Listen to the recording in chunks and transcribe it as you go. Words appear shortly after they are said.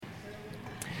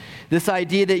This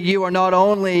idea that you are not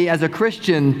only, as a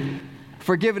Christian,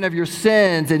 forgiven of your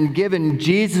sins and given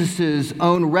Jesus'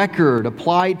 own record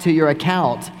applied to your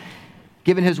account,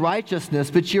 given his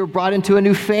righteousness, but you're brought into a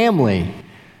new family.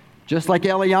 Just like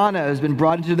Eliana has been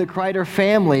brought into the Kreider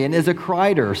family and is a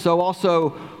Kreider, so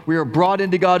also we are brought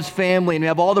into God's family and we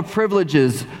have all the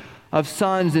privileges of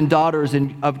sons and daughters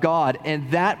of God. And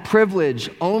that privilege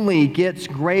only gets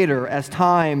greater as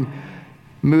time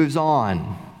moves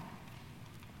on.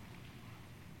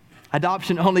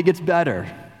 Adoption only gets better.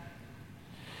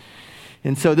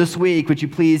 And so this week, would you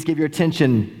please give your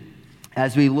attention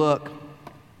as we look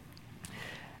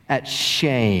at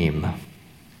shame?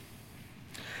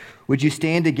 Would you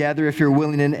stand together if you're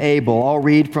willing and able? I'll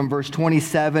read from verse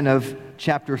 27 of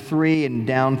chapter 3 and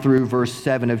down through verse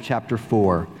 7 of chapter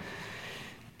 4.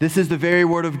 This is the very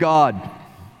word of God.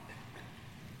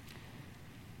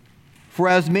 For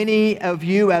as many of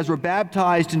you as were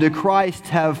baptized into Christ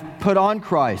have put on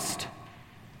Christ.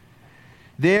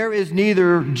 There is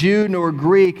neither Jew nor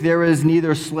Greek, there is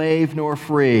neither slave nor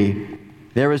free.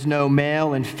 There is no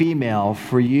male and female,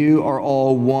 for you are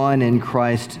all one in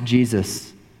Christ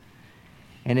Jesus.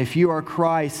 And if you are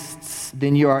Christ's,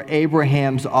 then you are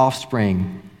Abraham's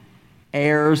offspring,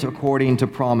 heirs according to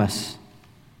promise.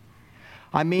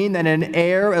 I mean that an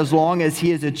heir, as long as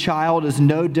he is a child, is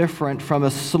no different from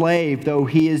a slave, though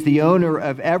he is the owner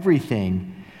of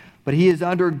everything. But he is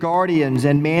under guardians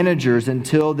and managers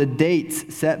until the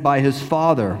dates set by his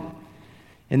father.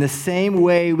 In the same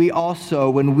way, we also,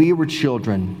 when we were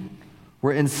children,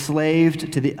 were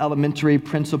enslaved to the elementary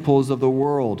principles of the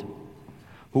world.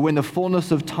 But when the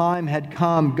fullness of time had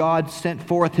come, God sent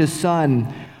forth his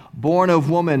Son, born of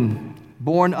woman,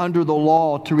 born under the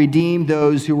law, to redeem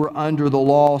those who were under the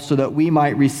law, so that we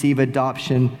might receive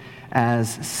adoption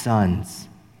as sons.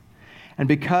 And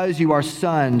because you are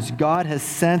sons, God has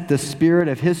sent the Spirit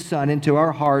of his Son into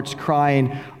our hearts,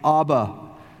 crying, Abba,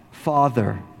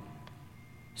 Father.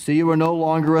 So you are no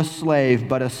longer a slave,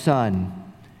 but a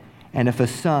son. And if a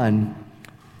son,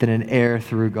 then an heir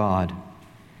through God.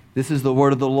 This is the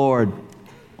word of the Lord.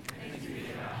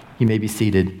 You may be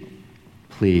seated,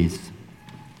 please.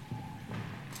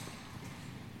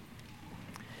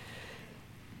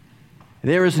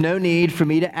 There is no need for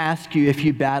me to ask you if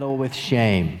you battle with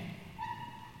shame.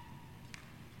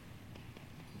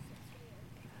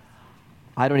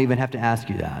 I don't even have to ask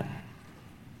you that.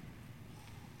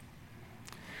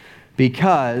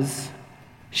 Because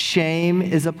shame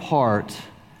is a part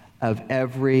of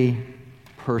every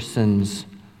person's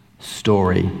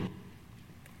story.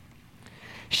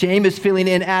 Shame is feeling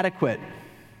inadequate,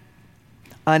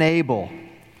 unable.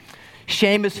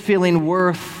 Shame is feeling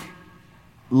worth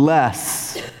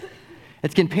less.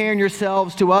 It's comparing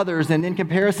yourselves to others, and in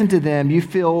comparison to them, you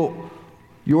feel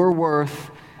your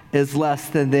worth is less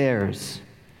than theirs.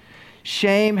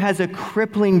 Shame has a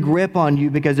crippling grip on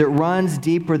you because it runs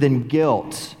deeper than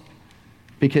guilt,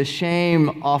 because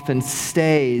shame often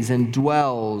stays and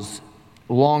dwells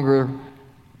longer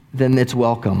than it's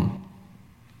welcome.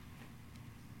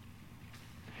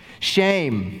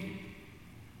 Shame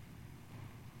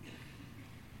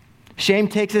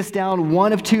takes us down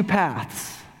one of two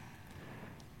paths: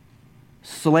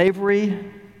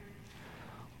 slavery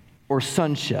or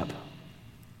sonship.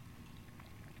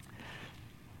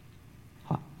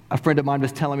 A friend of mine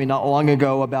was telling me not long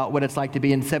ago about what it's like to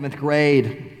be in 7th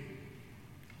grade.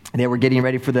 They were getting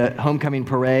ready for the homecoming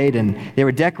parade, and they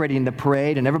were decorating the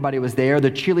parade, and everybody was there.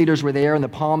 The cheerleaders were there, and the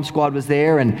pom squad was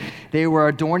there, and they were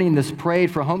adorning this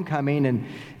parade for homecoming, and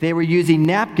they were using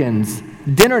napkins,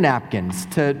 dinner napkins,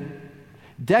 to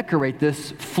decorate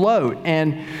this float.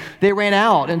 And they ran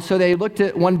out, and so they looked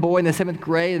at one boy in the 7th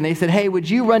grade, and they said, "Hey, would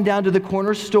you run down to the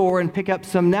corner store and pick up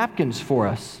some napkins for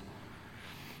us?"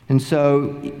 And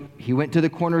so he went to the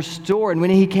corner store, and when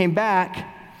he came back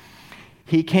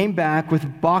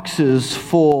with boxes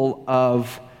full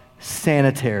of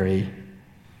sanitary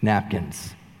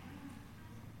napkins.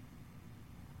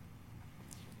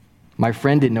 My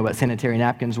friend didn't know what sanitary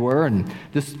napkins were, and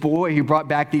this boy who brought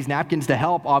back these napkins to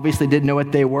help obviously didn't know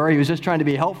what they were. He was just trying to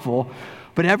be helpful,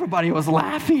 but everybody was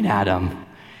laughing at him.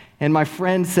 And my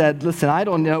friend said, "Listen, I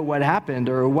don't know what happened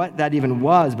or what that even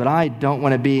was, but I don't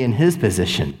want to be in his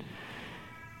position."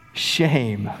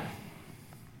 Shame.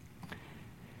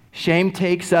 Shame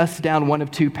takes us down one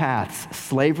of two paths: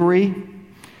 slavery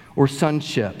or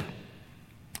sonship.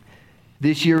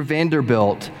 This year,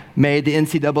 Vanderbilt made the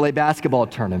NCAA basketball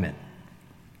tournament.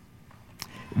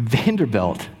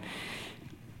 Vanderbilt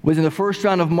was in the first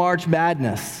round of March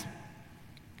Madness.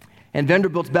 And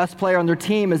Vanderbilt's best player on their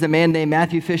team is a man named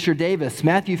Matthew Fisher Davis.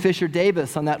 Matthew Fisher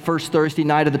Davis, on that first Thursday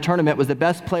night of the tournament, was the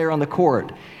best player on the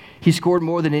court. He scored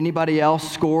more than anybody else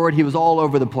scored. He was all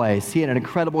over the place. He had an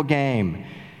incredible game.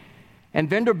 And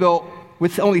Vanderbilt,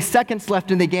 with only seconds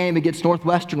left in the game against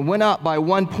Northwestern, went up by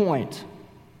 1 point.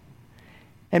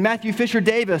 And Matthew Fisher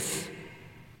Davis,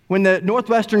 when the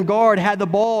Northwestern guard had the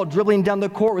ball dribbling down the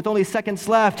court with only seconds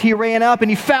left, he ran up and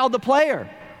he fouled the player.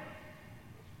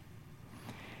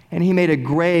 And he made a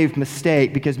grave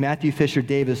mistake because Matthew Fisher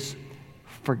Davis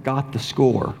forgot the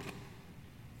score.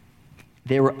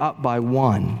 They were up by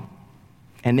 1,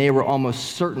 and they were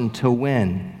almost certain to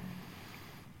win.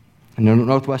 And the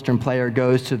Northwestern player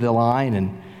goes to the line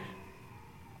and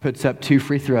puts up 2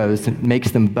 free throws and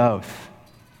makes them both.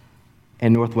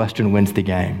 And Northwestern wins the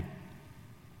game.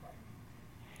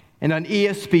 And on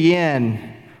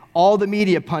ESPN, all the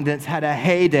media pundits had a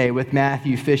heyday with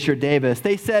Matthew Fisher Davis.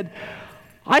 They said,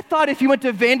 I thought if you went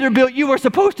to Vanderbilt, you were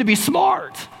supposed to be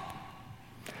smart.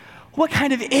 What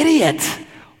kind of idiot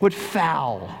would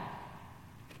foul?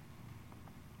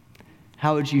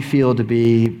 How would you feel to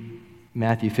be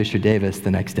Matthew Fisher Davis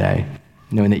the next day,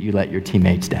 knowing that you let your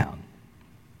teammates down?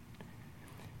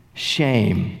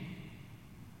 Shame.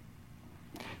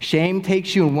 Shame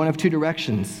takes you in one of 2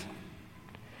 directions.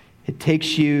 It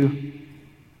takes you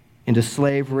into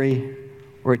slavery,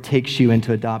 or it takes you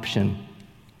into adoption.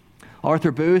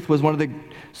 Arthur Booth was one of the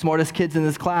smartest kids in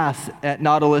this class at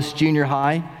Nautilus Junior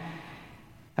High.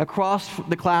 Across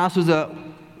the class was a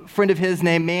friend of his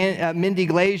named Mindy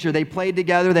Glazier. They played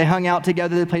together, they hung out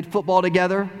together, they played football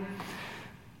together.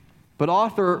 But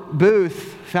Arthur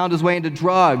Booth found his way into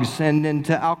drugs and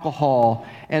into alcohol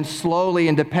and slowly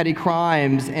into petty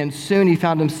crimes, and soon he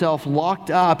found himself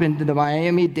locked up into the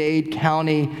Miami-Dade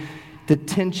County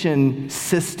detention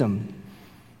system.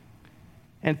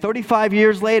 And 35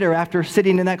 years later, after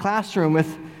sitting in that classroom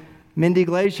with Mindy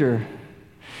Glazier,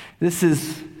 this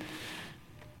is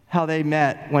how they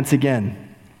met once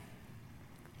again.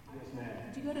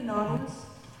 Did you go to Nautilus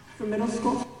for middle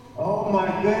school? Oh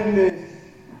my goodness.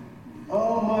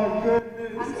 Oh my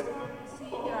goodness. I'm sorry to see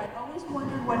you here. I always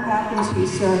wondered what happened to you,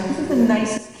 sir. This is the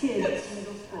nicest kid in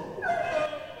middle school.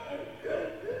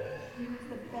 He was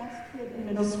the best kid in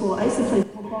middle school. I used to play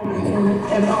football with him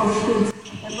and all the kids.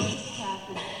 And look at what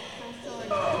happened. I'm so sorry.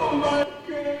 Oh my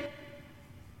goodness.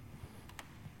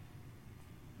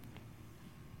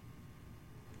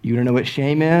 You don't know what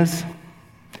shame is?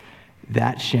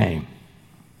 That's shame.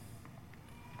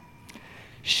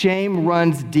 Shame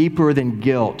runs deeper than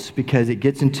guilt because it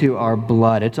gets into our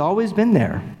blood. It's always been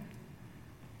there.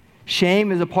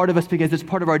 Shame is a part of us because it's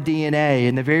part of our DNA.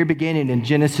 In the very beginning, in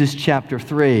Genesis chapter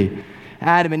 3,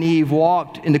 Adam and Eve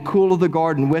walked in the cool of the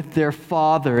garden with their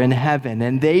Father in heaven,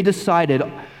 and they decided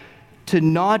to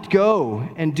not go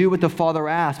and do what the Father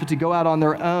asked, but to go out on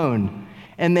their own.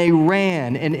 And they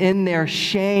ran, and in their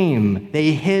shame,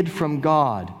 they hid from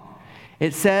God.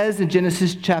 It says in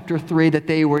Genesis chapter 3 that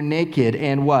they were naked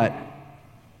and what?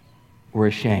 Were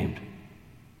ashamed.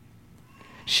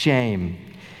 Shame.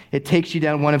 It takes you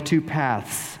down one of 2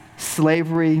 paths,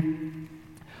 slavery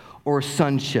or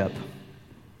sonship.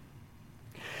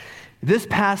 This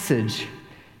passage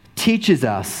teaches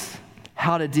us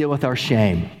how to deal with our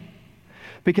shame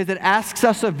because it asks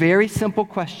us a very simple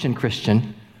question,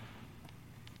 Christian,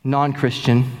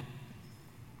 non-Christian.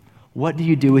 What do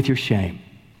you do with your shame?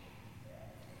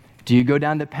 Do you go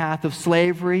down the path of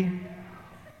slavery,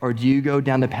 or do you go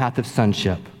down the path of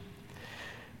sonship?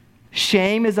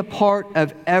 Shame is a part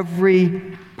of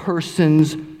every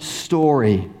person's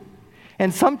story.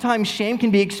 And sometimes shame can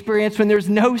be experienced when there's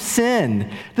no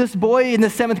sin. This boy in the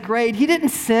 7th grade, he didn't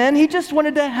sin. He just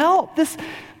wanted to help. This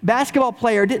basketball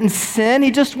player didn't sin. He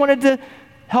just wanted to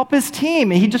help his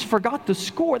team, and he just forgot the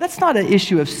score. That's not an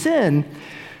issue of sin.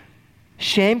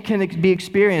 Shame can be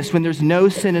experienced when there's no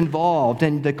sin involved,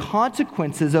 and the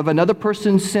consequences of another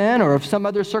person's sin or of some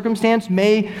other circumstance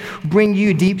may bring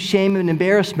you deep shame and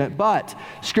embarrassment. But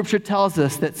Scripture tells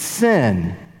us that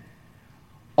sin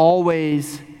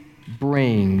always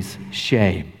brings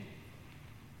shame.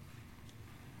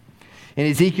 In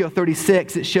Ezekiel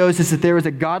 36, it shows us that there is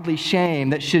a godly shame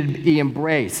that should be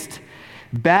embraced.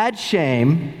 Bad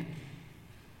shame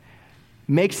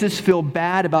makes us feel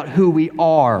bad about who we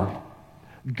are.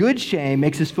 Good shame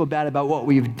makes us feel bad about what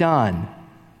we've done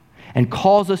and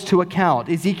calls us to account.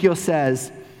 Ezekiel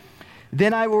says,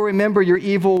 "Then I will remember your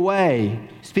evil way,"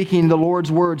 speaking the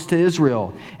Lord's words to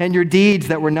Israel, "and your deeds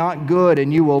that were not good,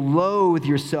 and you will loathe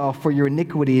yourself for your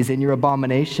iniquities and your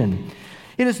abomination.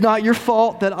 It is not your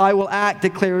fault that I will act,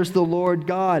 declares the Lord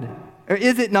God. Or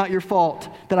is it not your fault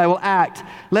that I will act?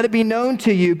 Let it be known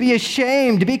to you. Be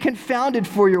ashamed, be confounded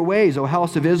for your ways, O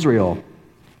house of Israel."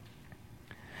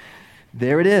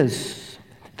 There it is,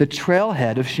 the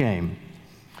trailhead of shame.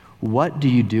 What do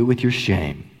you do with your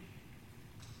shame?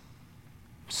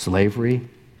 Slavery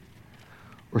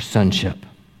or sonship?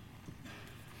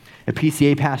 A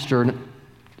PCA pastor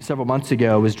several months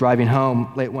ago was driving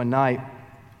home late one night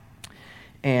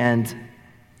and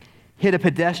hit a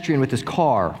pedestrian with his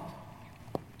car,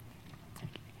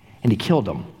 and he killed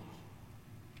him.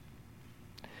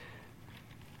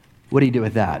 What do you do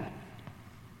with that?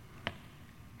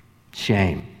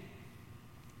 Shame.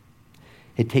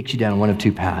 It takes you down one of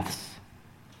two paths: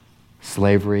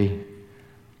 slavery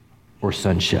or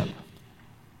sonship.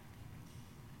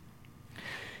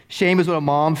 Shame is what a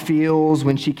mom feels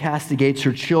when she castigates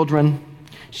her children.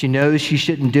 She knows she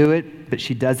shouldn't do it, but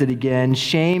she does it again.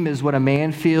 Shame is what a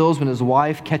man feels when his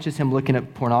wife catches him looking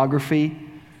at pornography,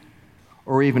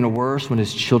 or even worse, when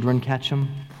his children catch him.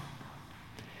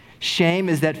 Shame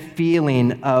is that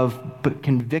feeling of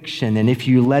conviction, and if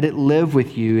you let it live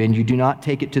with you and you do not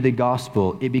take it to the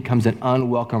gospel, it becomes an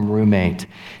unwelcome roommate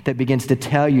that begins to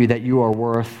tell you that you are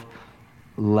worth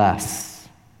less.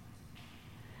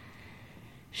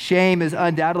 Shame is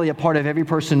undoubtedly a part of every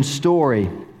person's story.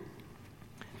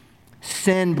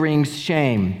 Sin brings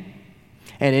shame,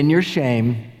 and in your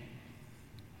shame,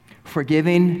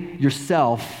 forgiving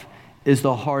yourself is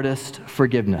the hardest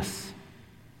forgiveness.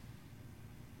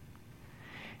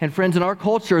 And friends, in our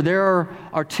culture, there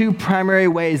are two primary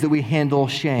ways that we handle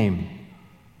shame.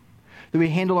 That we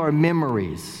handle our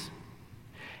memories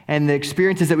and the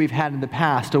experiences that we've had in the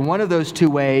past. And one of those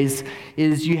two ways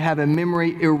is you have a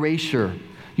memory erasure.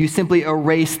 You simply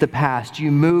erase the past. You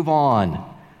move on.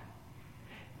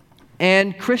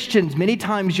 And Christians, many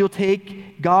times you'll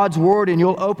take God's word and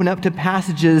you'll open up to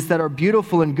passages that are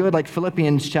beautiful and good, like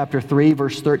Philippians chapter 3,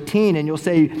 verse 13, and you'll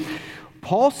say,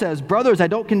 Paul says, brothers, I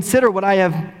don't consider what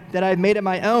I've made it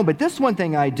my own, but this one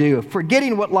thing I do,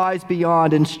 forgetting what lies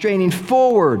beyond and straining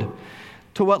forward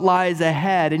to what lies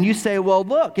ahead. And you say, well,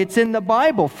 look, it's in the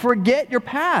Bible. Forget your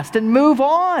past and move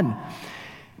on.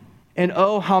 And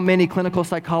oh, how many clinical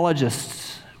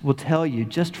psychologists will tell you,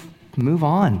 just move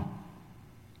on.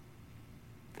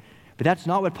 But that's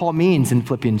not what Paul means in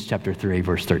Philippians chapter 3,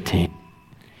 verse 13.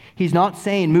 He's not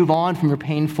saying move on from your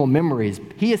painful memories.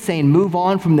 He is saying move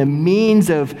on from the means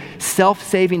of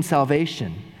self-saving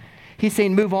salvation. He's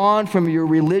saying move on from your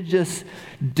religious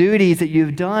duties that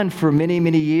you've done for many,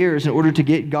 many years in order to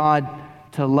get God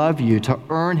to love you, to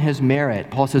earn his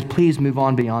merit. Paul says, please move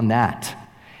on beyond that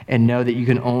and know that you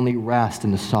can only rest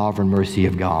in the sovereign mercy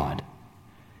of God.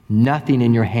 Nothing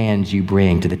in your hands you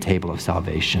bring to the table of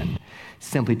salvation.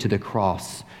 Simply to the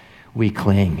cross we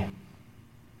cling.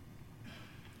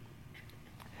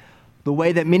 The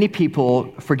way that many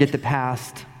people forget the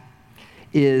past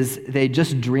is they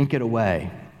just drink it away.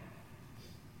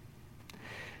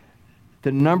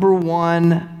 The number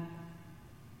one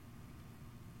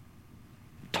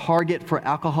target for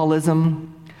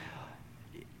alcoholism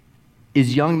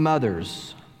is young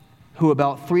mothers who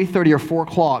about 3:30 or 4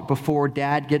 o'clock before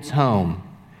dad gets home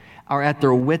are at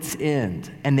their wits'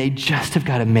 end, and they just have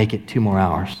got to make it 2 more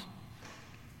hours.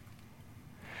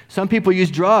 Some people use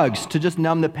drugs to just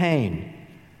numb the pain.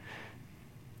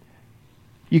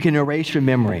 You can erase your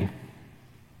memory.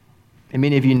 And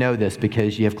many of you know this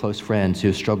because you have close friends who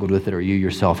have struggled with it, or you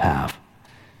yourself have.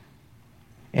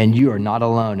 And you are not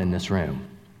alone in this room.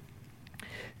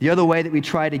 The other way that we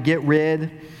try to get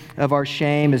rid of our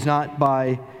shame is not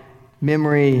by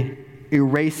memory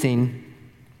erasing,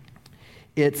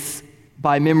 it's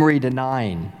by memory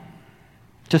denying.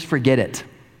 Just forget it.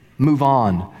 Move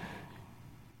on.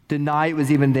 Deny it was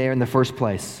even there in the first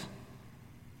place.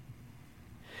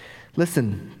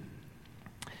 Listen,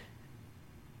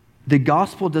 the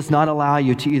gospel does not allow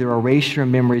you to either erase your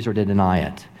memories or to deny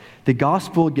it. The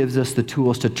gospel gives us the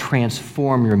tools to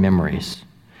transform your memories.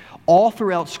 All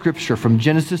throughout Scripture, from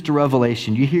Genesis to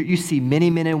Revelation, you see many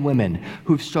men and women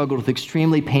who've struggled with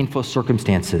extremely painful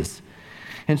circumstances.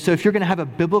 And so if you're going to have a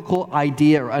biblical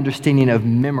idea or understanding of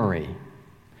memory,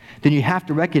 then you have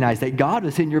to recognize that God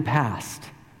was in your past.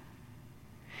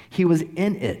 He was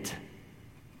in it.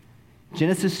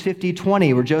 Genesis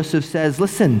 50:20, where Joseph says,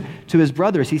 listen to his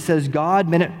brothers. He says,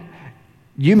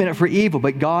 you meant it for evil,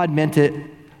 but God meant it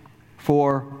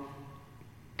for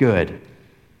good.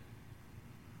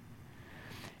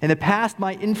 And the past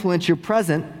might influence your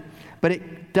present, but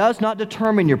it does not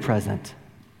determine your present.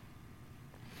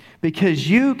 Because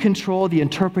you control the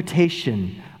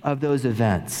interpretation of those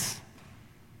events.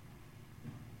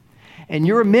 And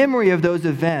your memory of those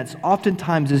events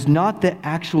oftentimes is not the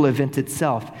actual event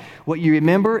itself. What you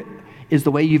remember is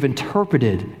the way you've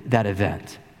interpreted that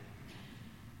event.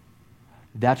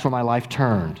 That's where my life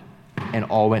turned and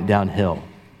all went downhill.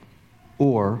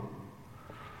 Or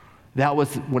That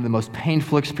was one of the most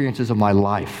painful experiences of my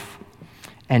life,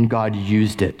 and God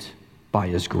used it by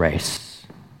His grace.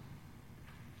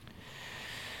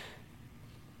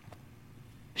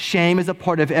 Shame is a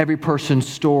part of every person's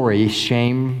story.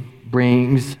 Sin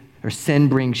brings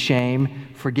shame.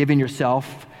 Forgiving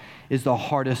yourself is the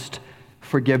hardest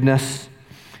forgiveness.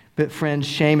 But friends,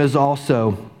 shame is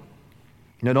also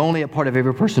not only a part of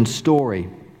every person's story,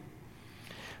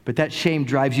 but that shame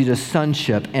drives you to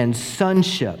sonship. And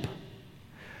sonship,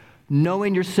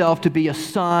 knowing yourself to be a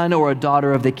son or a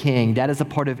daughter of the King, that is a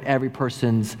part of every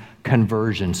person's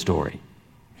conversion story.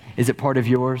 Is it part of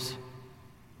yours?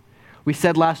 We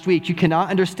said last week, you cannot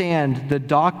understand the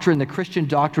doctrine, the Christian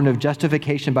doctrine of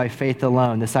justification by faith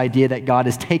alone, this idea that God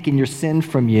has taken your sin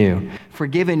from you,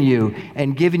 forgiven you,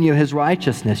 and given you His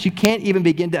righteousness. You can't even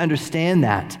begin to understand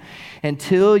that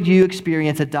until you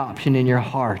experience adoption in your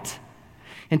heart,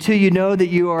 until you know that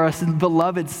you are a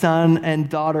beloved son and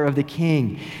daughter of the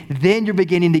King. Then you're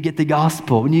beginning to get the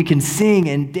gospel, and you can sing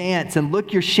and dance and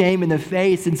look your shame in the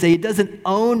face and say, it doesn't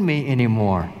own me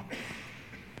anymore.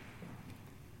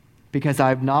 Because I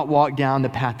have not walked down the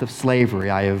path of slavery,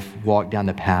 I have walked down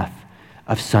the path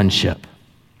of sonship.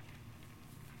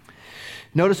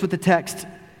 Notice what the text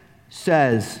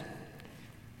says.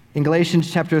 In Galatians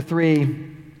chapter 3,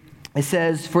 it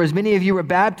says, for as many of you were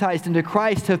baptized into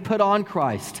Christ have put on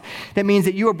Christ. That means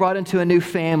that you were brought into a new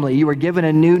family. You were given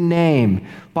a new name.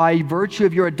 By virtue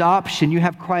of your adoption, you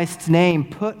have Christ's name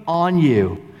put on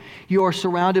you. You are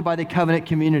surrounded by the covenant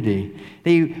community.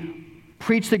 They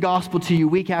preach the gospel to you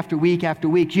week after week after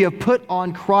week. You have put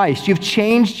on Christ. You've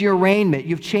changed your raiment.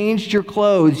 You've changed your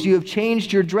clothes. You have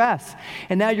changed your dress.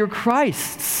 And now you're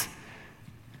Christ's.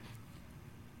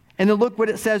 And then look what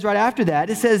it says right after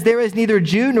that. It says, there is neither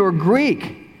Jew nor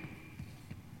Greek.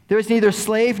 There is neither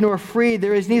slave nor free.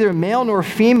 There is neither male nor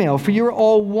female, for you are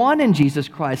all one in Jesus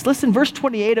Christ. Listen, verse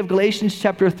 28 of Galatians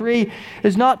chapter 3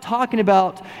 is not talking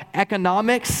about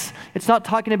economics. It's not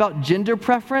talking about gender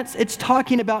preference. It's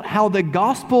talking about how the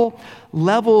gospel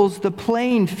levels the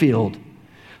playing field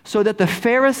so that the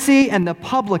Pharisee and the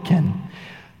publican,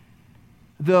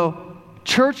 the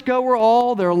churchgoer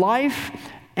all their life,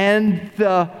 and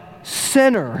the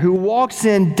sinner who walks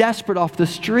in desperate off the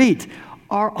street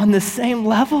are on the same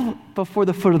level before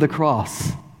the foot of the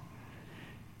cross.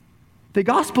 The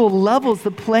gospel levels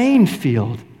the playing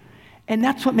field, and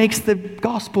that's what makes the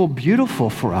gospel beautiful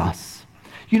for us.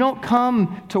 You don't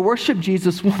come to worship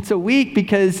Jesus once a week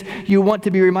because you want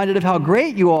to be reminded of how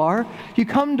great you are. You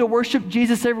come to worship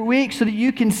Jesus every week so that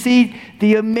you can see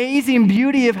the amazing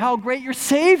beauty of how great your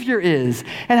Savior is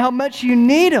and how much you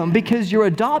need Him, because your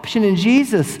adoption in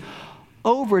Jesus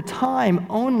over time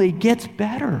only gets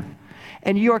better.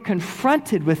 And you are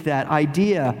confronted with that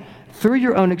idea through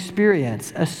your own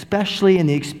experience, especially in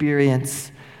the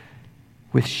experience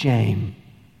with shame.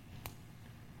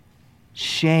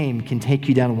 Shame can take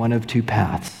you down one of two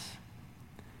paths: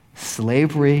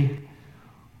 slavery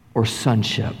or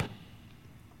sonship.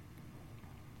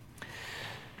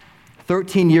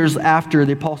 13 years after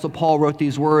the Apostle Paul wrote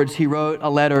these words, he wrote a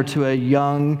letter to a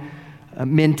young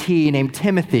mentee named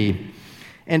Timothy.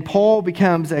 And Paul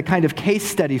becomes a kind of case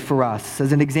study for us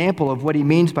as an example of what he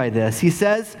means by this. He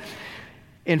says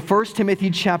in 1 Timothy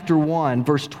chapter 1,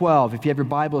 verse 12, if you have your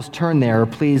Bibles, turn there,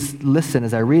 please listen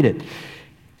as I read it.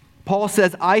 Paul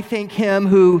says, I thank Him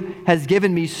who has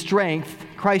given me strength,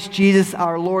 Christ Jesus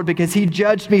our Lord, because He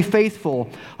judged me faithful,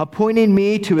 appointing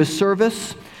me to His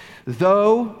service,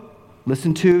 though,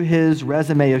 listen to his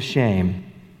resume of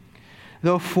shame,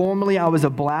 though formerly I was a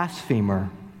blasphemer,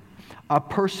 a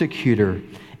persecutor,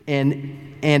 and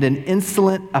an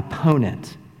insolent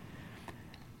opponent.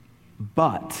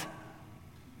 But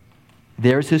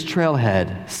there's his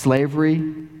trailhead,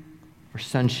 slavery or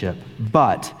sonship.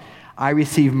 But I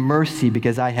received mercy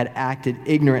because I had acted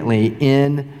ignorantly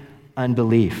in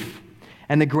unbelief.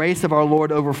 And the grace of our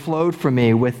Lord overflowed from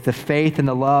me with the faith and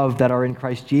the love that are in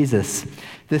Christ Jesus.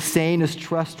 This saying is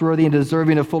trustworthy and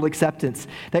deserving of full acceptance,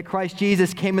 that Christ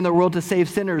Jesus came in the world to save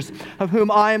sinners, of whom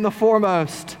I am the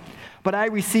foremost. But I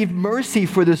received mercy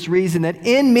for this reason, that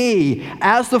in me,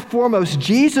 as the foremost,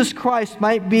 Jesus Christ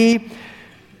might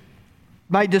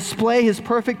display His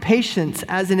perfect patience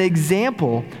as an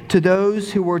example to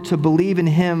those who were to believe in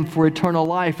Him for eternal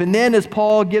life. And then as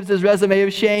Paul gives his resume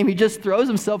of shame, he just throws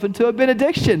himself into a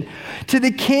benediction. To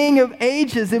the King of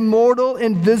ages, immortal,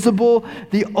 invisible,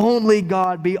 the only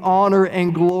God, be honor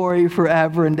and glory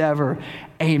forever and ever.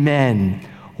 Amen.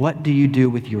 What do you do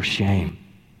with your shame?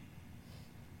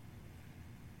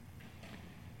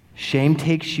 Shame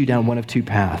takes you down one of two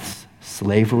paths: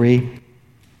 slavery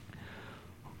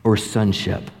or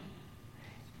sonship.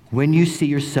 When you see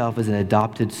yourself as an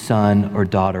adopted son or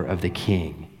daughter of the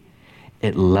King,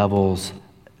 it levels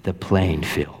the playing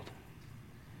field.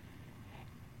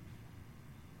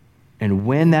 And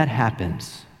when that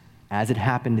happens, as it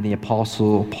happened in the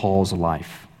Apostle Paul's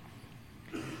life,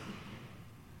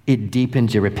 it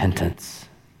deepens your repentance.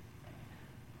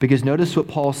 Because notice what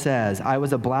Paul says, I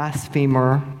was a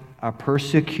blasphemer, a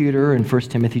persecutor in 1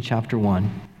 Timothy chapter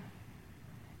 1,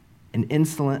 an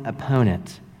insolent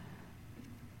opponent.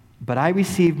 But I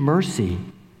received mercy.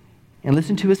 And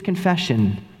listen to his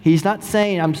confession. He's not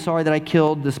saying, I'm sorry that I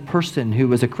killed this person who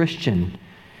was a Christian.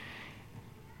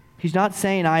 He's not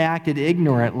saying I acted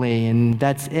ignorantly and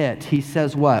that's it. He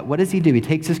says what? What does he do? He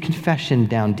takes his confession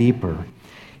down deeper.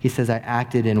 He says, I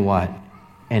acted in what?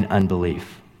 In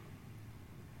unbelief.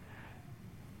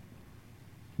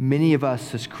 Many of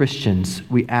us as Christians,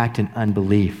 we act in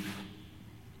unbelief.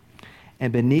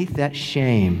 And beneath that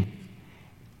shame,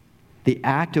 the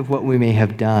act of what we may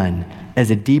have done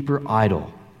as a deeper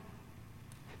idol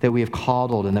that we have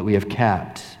coddled and that we have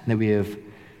kept, and that we have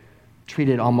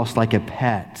treated almost like a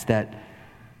pet that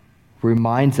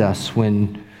reminds us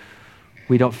when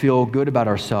we don't feel good about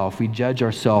ourselves. We judge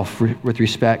ourselves with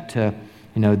respect to,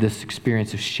 this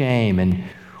experience of shame, and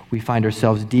we find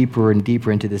ourselves deeper and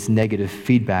deeper into this negative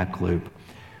feedback loop.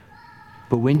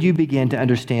 But when you begin to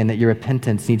understand that your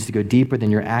repentance needs to go deeper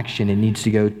than your action, it needs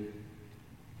to go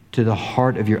to the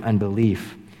heart of your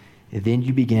unbelief, then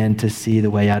you begin to see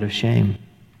the way out of shame.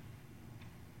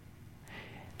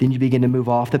 Then you begin to move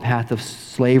off the path of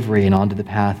slavery and onto the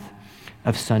path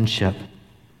of sonship.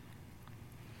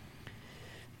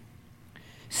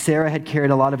 Sarah had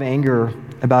carried a lot of anger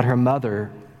about her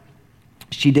mother.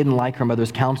 She didn't like her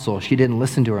mother's counsel. She didn't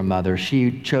listen to her mother.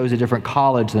 She chose a different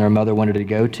college than her mother wanted her to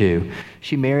go to.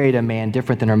 She married a man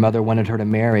different than her mother wanted her to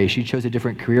marry. She chose a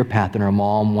different career path than her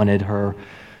mom wanted her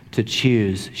to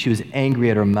choose. She was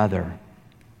angry at her mother.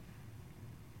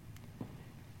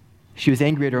 She was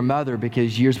angry at her mother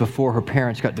because years before her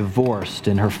parents got divorced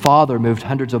and her father moved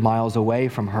hundreds of miles away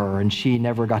from her and she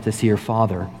never got to see her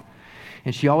father.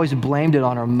 And she always blamed it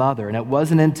on her mother. And it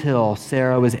wasn't until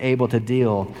Sarah was able to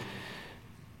deal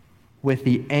with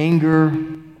the anger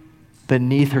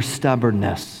beneath her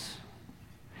stubbornness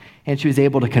and she was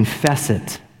able to confess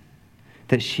it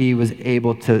that she was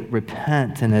able to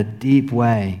repent in a deep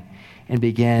way and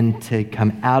begin to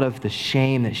come out of the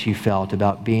shame that she felt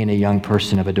about being a young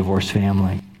person of a divorced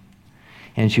family.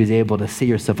 And she was able to see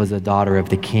herself as a daughter of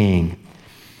the King.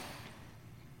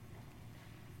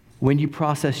 When you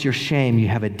process your shame, you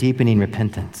have a deepening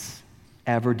repentance,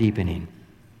 ever deepening,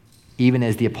 even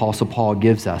as the Apostle Paul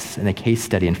gives us in a case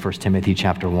study in 1 Timothy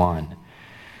chapter 1.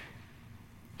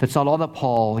 That's not all that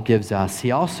Paul gives us. He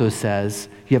also says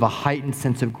you have a heightened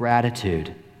sense of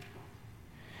gratitude.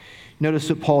 Notice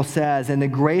what Paul says, and the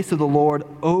grace of the Lord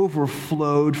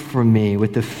overflowed for me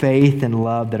with the faith and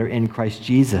love that are in Christ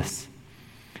Jesus.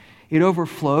 It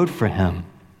overflowed for him.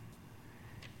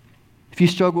 If you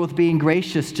struggle with being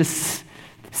gracious, just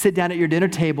sit down at your dinner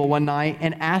table one night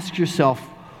and ask yourself,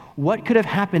 what could have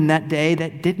happened that day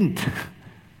that didn't?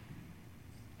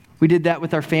 We did that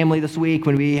with our family this week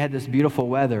when we had this beautiful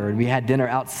weather and we had dinner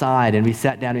outside and we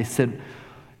sat down and we said,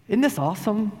 isn't this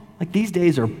awesome? Like these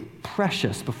days are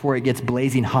precious before it gets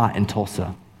blazing hot in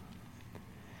Tulsa.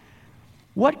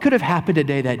 What could have happened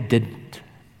today that didn't?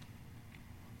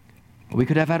 We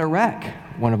could have had a wreck,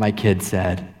 one of my kids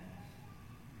said.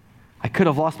 I could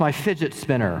have lost my fidget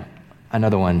spinner,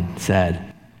 another one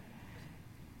said.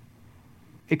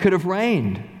 It could have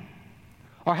rained.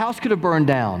 Our house could have burned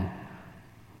down.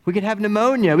 We could have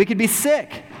pneumonia. We could be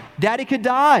sick. Daddy could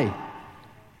die.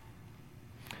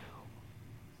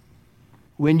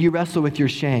 When you wrestle with your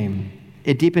shame,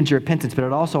 it deepens your repentance, but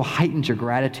it also heightens your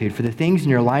gratitude for the things in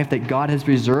your life that God has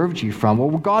reserved you from. Well,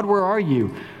 God, where are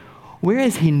you? Where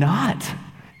is he not?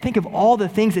 Think of all the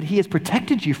things that he has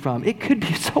protected you from. It could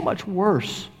be so much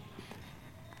worse.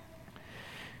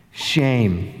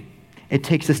 Shame. It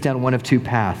takes us down one of two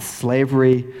paths,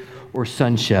 slavery or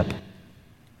sonship.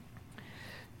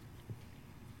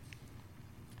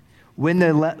 When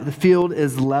the field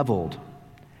is leveled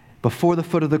before the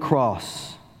foot of the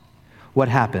cross, what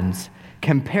happens?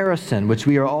 Comparison, which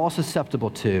we are all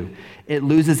susceptible to, it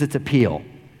loses its appeal.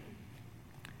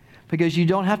 Because you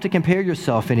don't have to compare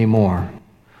yourself anymore.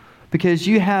 Because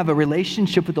you have a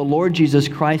relationship with the Lord Jesus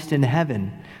Christ in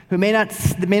heaven, who may not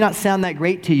sound that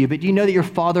great to you, but you know that your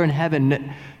Father in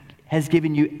heaven has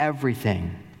given you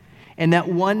everything. And that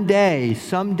one day,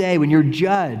 someday, when you're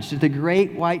judged at the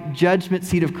great white judgment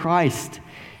seat of Christ,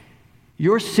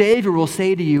 your Savior will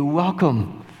say to you,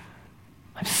 welcome.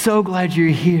 I'm so glad you're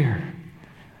here,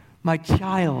 my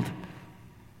child.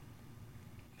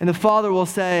 And the father will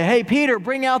say, hey, Peter,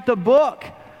 bring out the book.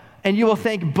 And you will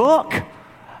think, book?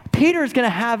 Peter's going to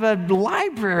have a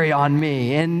library on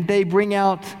me. And they bring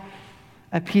out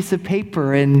a piece of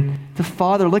paper, and the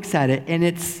father looks at it, and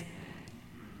it's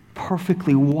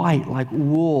perfectly white like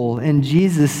wool. And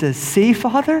Jesus says, see,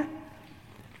 Father?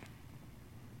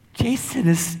 Jason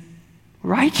is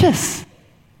righteous.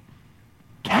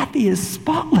 Kathy is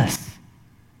spotless.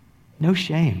 No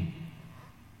shame.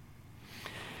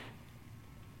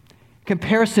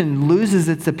 Comparison loses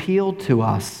its appeal to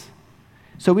us.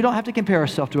 So we don't have to compare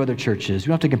ourselves to other churches. We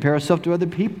don't have to compare ourselves to other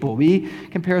people. We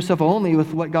compare ourselves only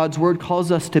with what God's word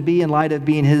calls us to be in light of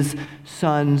being his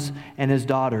sons and his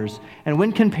daughters. And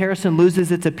when comparison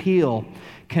loses its appeal,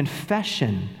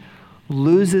 confession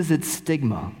loses its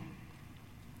stigma.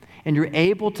 And you're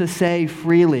able to say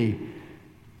freely,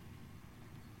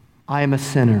 I am a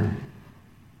sinner.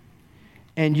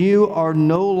 And you are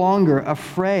no longer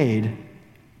afraid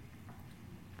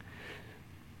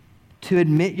to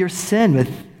admit your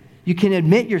sin. You can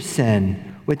admit your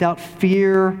sin without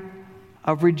fear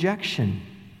of rejection.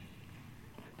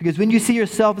 Because when you see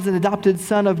yourself as an adopted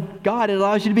son of God, it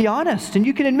allows you to be honest, and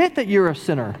you can admit that you're a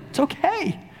sinner. It's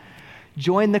okay.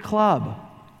 Join the club.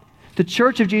 The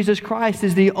Church of Jesus Christ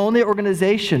is the only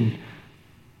organization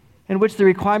in which the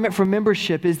requirement for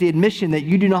membership is the admission that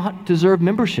you do not deserve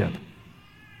membership.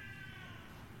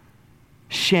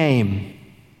 Shame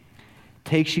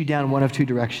takes you down one of two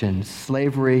directions: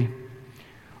 slavery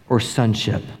or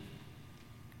sonship.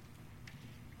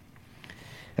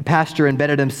 A pastor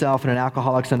embedded himself in an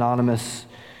Alcoholics Anonymous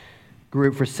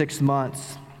group for 6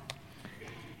 months,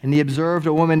 and he observed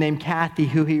a woman named Kathy,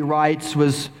 who he writes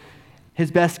was, his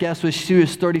best guess was she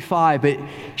was 35, but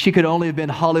she could only have been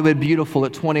Hollywood beautiful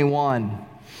at 21.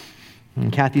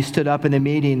 And Kathy stood up in the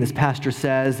meeting, this pastor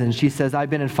says, and she says, I've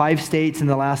been in 5 states in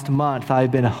the last month.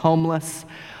 I've been homeless.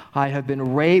 I have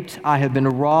been raped. I have been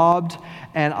robbed.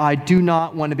 And I do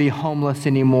not want to be homeless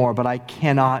anymore, but I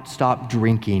cannot stop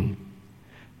drinking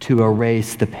to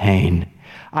erase the pain.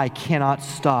 I cannot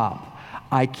stop.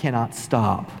 I cannot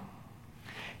stop.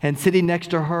 And sitting next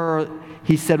to her,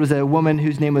 he said, was a woman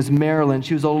whose name was Marilyn.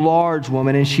 She was a large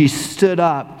woman, and she stood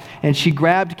up, and she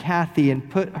grabbed Kathy and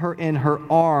put her in her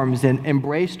arms and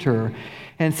embraced her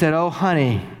and said, oh,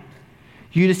 honey,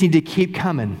 you just need to keep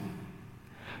coming.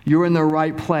 You're in the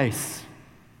right place.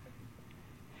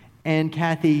 And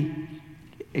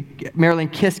Marilyn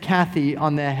kissed Kathy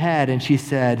on the head, and she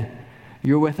said,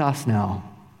 you're with us now.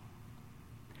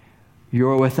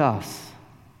 You're with us.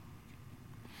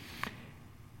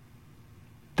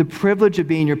 The privilege of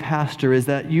being your pastor is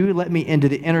that you let me into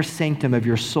the inner sanctum of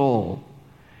your soul.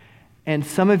 And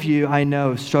some of you, I know,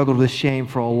 have struggled with shame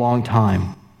for a long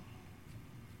time.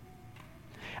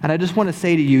 And I just want to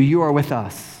say to you, you are with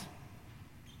us.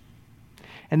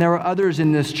 And there are others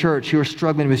in this church who are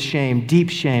struggling with shame, deep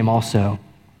shame also.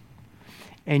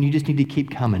 And you just need to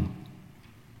keep coming.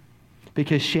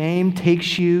 Because shame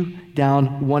takes you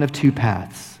down one of two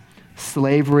paths: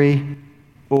 slavery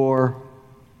or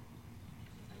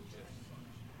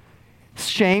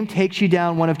shame takes you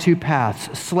down one of two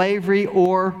paths: slavery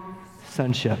or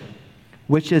sonship.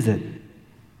 Which is it?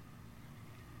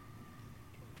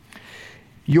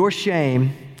 Your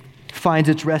shame finds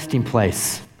its resting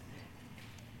place.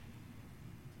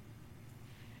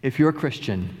 If you're a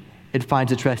Christian, it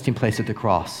finds its resting place at the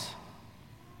cross.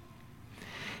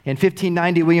 In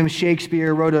 1590, William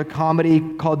Shakespeare wrote a comedy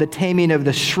called The Taming of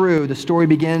the Shrew. The story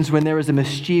begins when there was a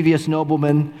mischievous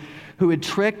nobleman who had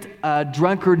tricked a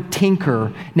drunkard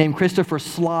tinker named Christopher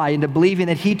Sly into believing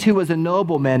that he too was a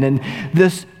nobleman. And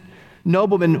this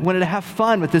nobleman wanted to have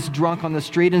fun with this drunk on the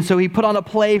street, and so he put on a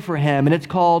play for him, and it's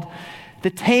called The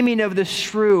Taming of the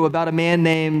Shrew, about a man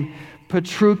named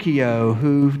Petruchio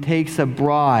who takes a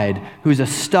bride who's a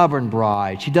stubborn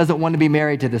bride. She doesn't want to be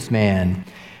married to this man.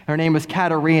 Her name was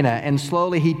Katerina, and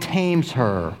slowly he tames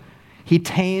her. He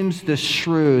tames the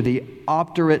shrew, the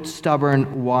obdurate,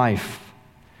 stubborn wife.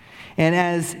 And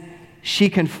as she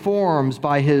conforms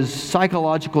by his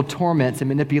psychological torments and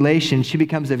manipulation, she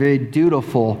becomes a very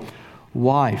dutiful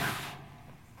wife.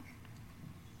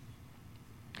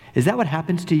 Is that what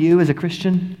happens to you as a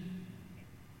Christian?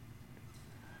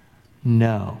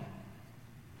 No.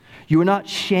 You are not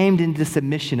shamed into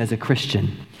submission as a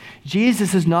Christian.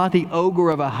 Jesus is not the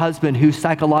ogre of a husband who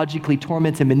psychologically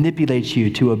torments and manipulates you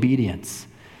to obedience.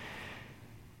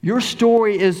 Your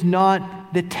story is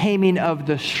not the taming of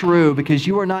the shrew, because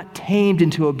you are not tamed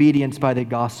into obedience by the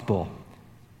gospel.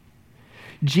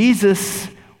 Jesus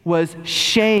was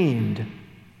shamed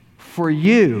for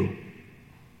you.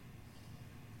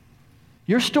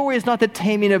 Your story is not the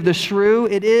taming of the shrew.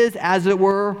 It is, as it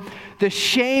were, the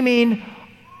shaming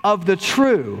of the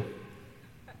true.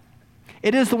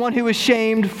 It is the one who was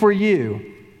shamed for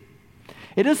you.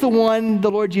 It is the one,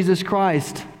 the Lord Jesus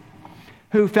Christ,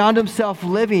 who found himself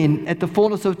living at the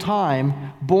fullness of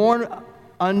time, born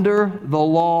under the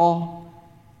law,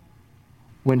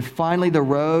 when finally the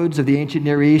roads of the ancient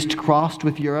Near East crossed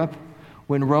with Europe,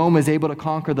 when Rome was able to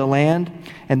conquer the land,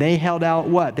 and they held out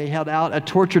what? They held out a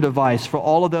torture device for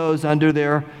all of those under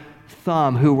their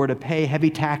thumb who were to pay heavy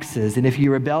taxes. And if you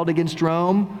rebelled against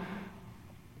Rome,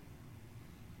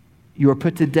 you were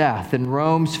put to death. And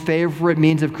Rome's favorite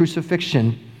means of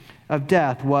crucifixion, of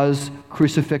death, was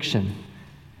crucifixion.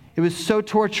 It was so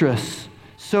torturous,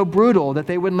 so brutal, that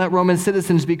they wouldn't let Roman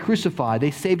citizens be crucified.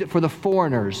 They saved it for the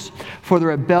foreigners, for the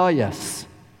rebellious.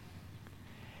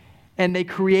 And they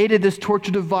created this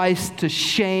torture device to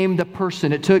shame the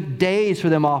person. It took days for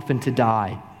them often to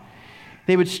die.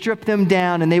 They would strip them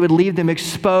down and they would leave them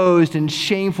exposed and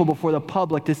shameful before the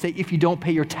public to say, if you don't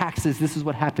pay your taxes, this is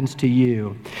what happens to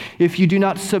you. If you do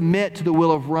not submit to the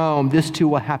will of Rome, this too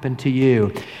will happen to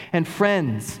you. And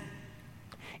friends,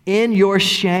 in your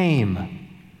shame,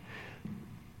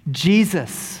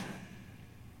 Jesus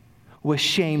was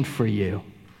shamed for you.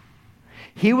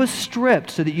 He was stripped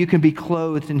so that you can be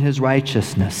clothed in his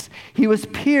righteousness. He was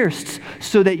pierced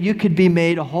so that you could be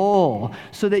made whole,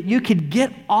 so that you could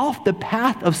get off the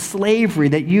path of slavery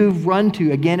that you've run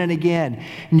to again and again,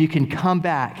 and you can come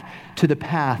back to the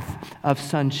path of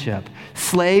sonship.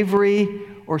 Slavery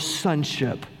or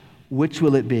sonship, which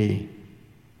will it be?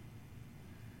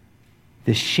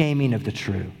 The shaming of the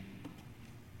true.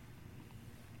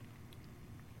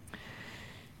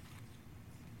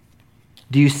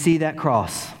 Do you see that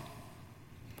cross?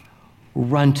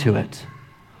 Run to it.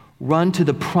 Run to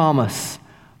the promise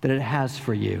that it has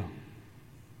for you.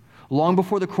 Long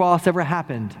before the cross ever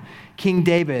happened, King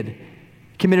David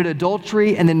committed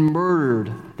adultery and then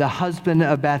murdered the husband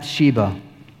of Bathsheba.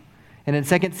 And in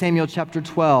 2 Samuel chapter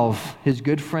 12, his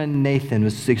good friend Nathan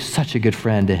was such a good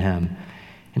friend to him,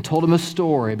 and told him a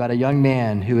story about a young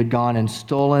man who had gone and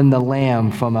stolen the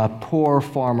lamb from a poor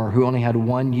farmer who only had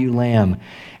one ewe lamb.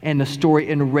 And the story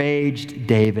enraged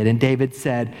David. And David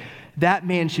said, that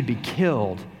man should be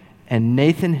killed. And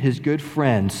Nathan, his good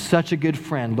friend, such a good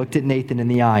friend, looked at Nathan in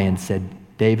the eye and said,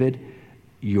 David,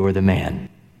 you're the man.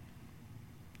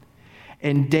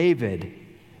 And David,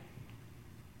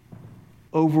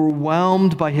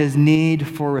 overwhelmed by his need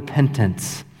for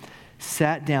repentance,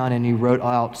 sat down and he wrote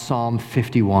out Psalm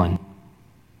 51.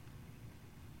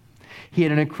 He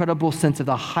had an incredible sense of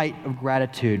the height of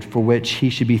gratitude for which he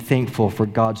should be thankful for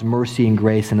God's mercy and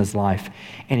grace in his life,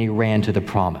 and he ran to the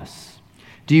promise.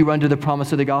 Do you run to the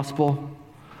promise of the gospel?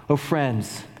 Oh,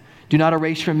 friends, do not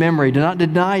erase your memory. Do not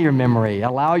deny your memory.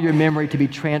 Allow your memory to be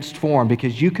transformed,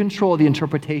 because you control the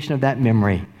interpretation of that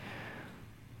memory.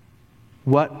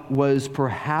 What was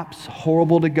perhaps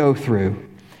horrible to go through,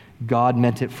 God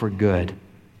meant it for good.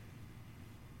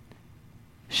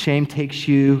 Shame takes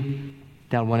you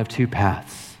down one of two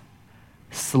paths: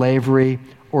 slavery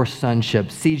or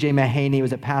sonship. C.J. Mahaney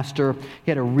was a pastor.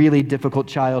 He had a really difficult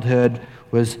childhood,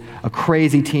 was a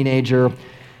crazy teenager.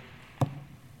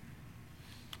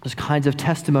 There's kinds of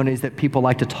testimonies that people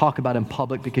like to talk about in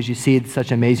public because you see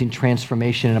such amazing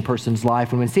transformation in a person's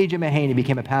life. And when C.J. Mahaney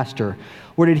became a pastor,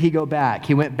 where did he go back?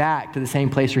 He went back to the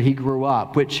same place where he grew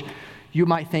up, which you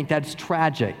might think that's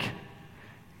tragic.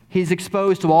 He's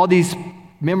exposed to all these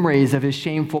memories of his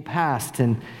shameful past.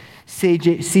 And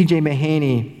C.J.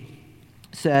 Mahaney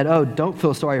said, oh, don't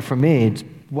feel sorry for me. It's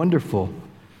wonderful.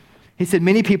 He said,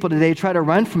 many people today try to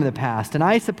run from the past, and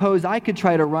I suppose I could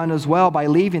try to run as well by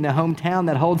leaving the hometown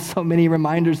that holds so many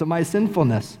reminders of my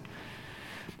sinfulness.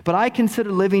 But I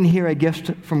consider living here a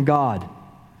gift from God.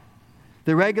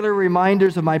 The regular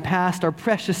reminders of my past are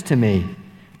precious to me.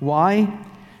 Why?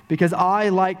 Because I,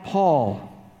 like Paul,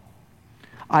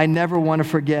 I never want to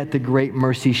forget the great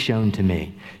mercy shown to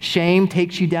me. Shame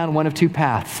takes you down one of two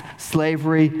paths: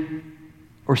 slavery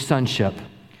or sonship.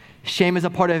 Shame is a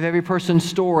part of every person's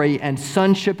story, and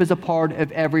sonship is a part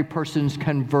of every person's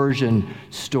conversion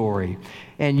story.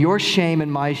 And your shame and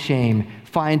my shame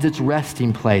finds its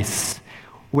resting place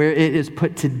where it is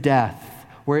put to death,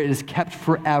 where it is kept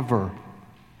forever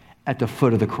at the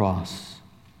foot of the cross.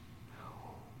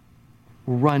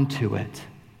 Run to it.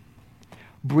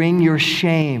 Bring your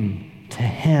shame to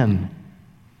him.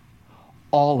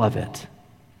 All of it.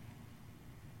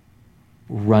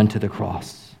 Run to the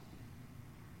cross.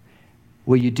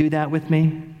 Will you do that with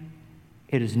me?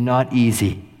 It is not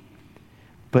easy,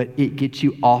 but it gets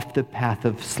you off the path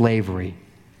of slavery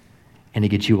and it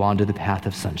gets you onto the path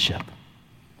of sonship.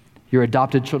 You're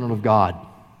adopted children of God.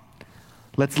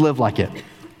 Let's live like it.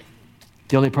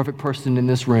 The only perfect person in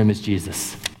this room is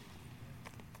Jesus.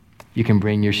 You can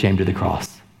bring your shame to the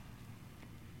cross.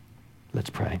 Let's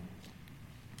pray.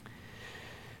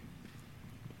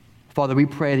 Father, we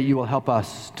pray that you will help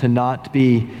us to not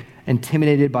be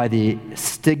intimidated by the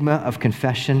stigma of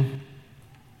confession,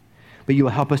 but you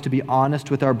will help us to be honest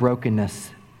with our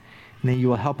brokenness, and that you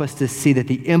will help us to see that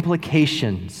the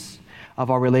implications of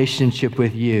our relationship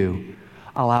with you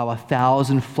allow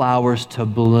 1,000 flowers to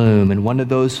bloom, and one of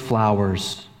those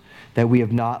flowers that we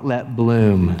have not let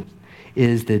bloom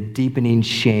is the deepening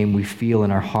shame we feel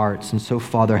in our hearts. And so,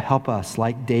 Father, help us,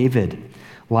 like David,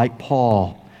 like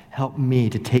Paul, help me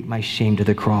to take my shame to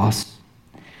the cross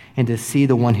and to see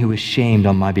the one who was shamed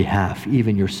on my behalf,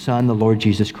 even your Son, the Lord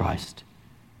Jesus Christ,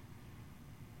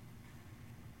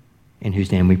 in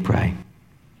whose name we pray.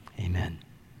 Amen.